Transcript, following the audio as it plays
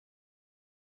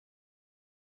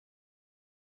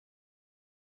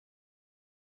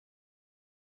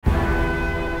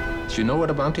Do you know what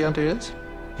a bounty hunter is?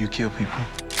 You kill people,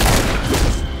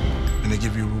 and they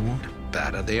give you a reward?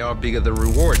 Better they are, bigger the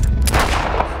reward.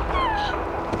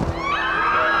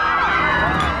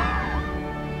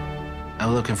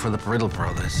 I'm looking for the Brittle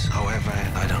brothers. However,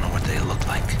 I don't know what they look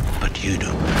like, but you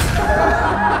do.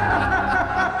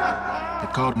 They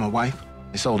called my wife.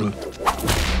 They sold her.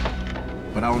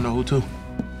 But I don't know who to.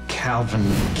 Calvin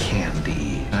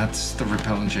Candy. That's the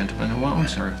repellent gentleman who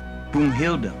owns her.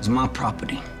 Broomhilda is my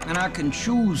property, and I can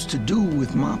choose to do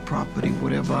with my property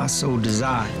whatever I so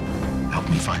desire. Help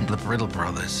me find the Brittle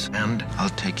brothers, and I'll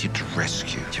take you to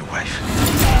rescue your wife.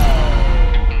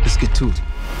 Let's get to it.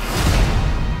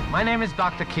 My name is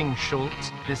Dr. King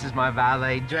Schultz. This is my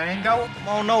valet, Django. Come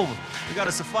on over. We got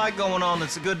us a fight going on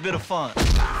that's a good bit of fun.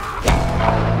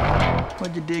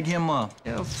 Why'd you dig him up?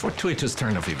 A fortuitous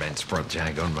turn of events brought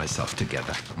Django and myself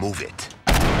together. Move it.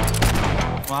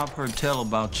 Well, I've heard tell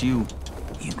about you.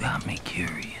 You got me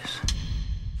curious.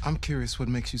 I'm curious what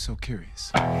makes you so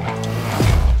curious.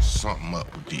 Something up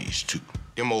with these two.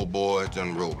 Them old boys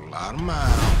done rode a lot of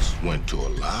miles, went to a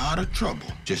lot of trouble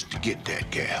just to get that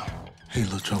gal. Hey,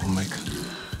 little troublemaker.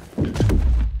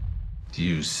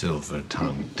 You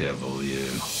silver-tongued devil, you.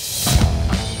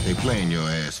 They playing your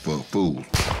ass for a fool.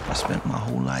 I spent my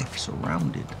whole life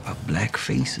surrounded by black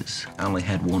faces. I only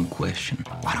had one question.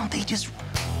 Why don't they just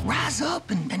rise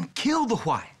up and kill the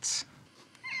whites?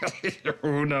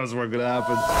 Who knows what could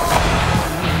happen?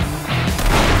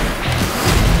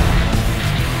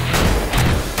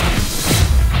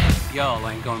 Y'all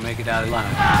ain't gonna make it out alive.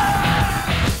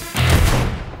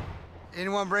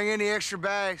 Anyone bring any extra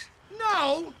bags?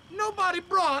 No, nobody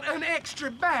brought an extra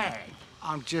bag.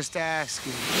 I'm just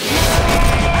asking.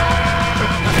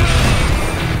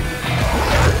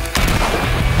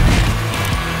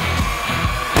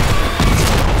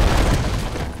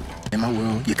 In my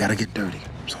world, you gotta get dirty.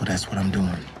 So that's what I'm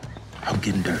doing. I'm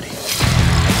getting dirty.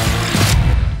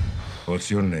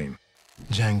 What's your name?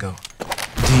 Django.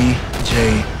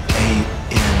 D-J-A-N-G-O.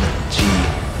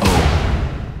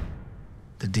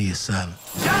 The D is silent.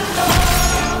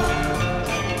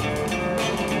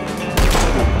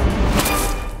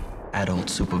 Adult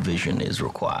supervision is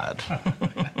required.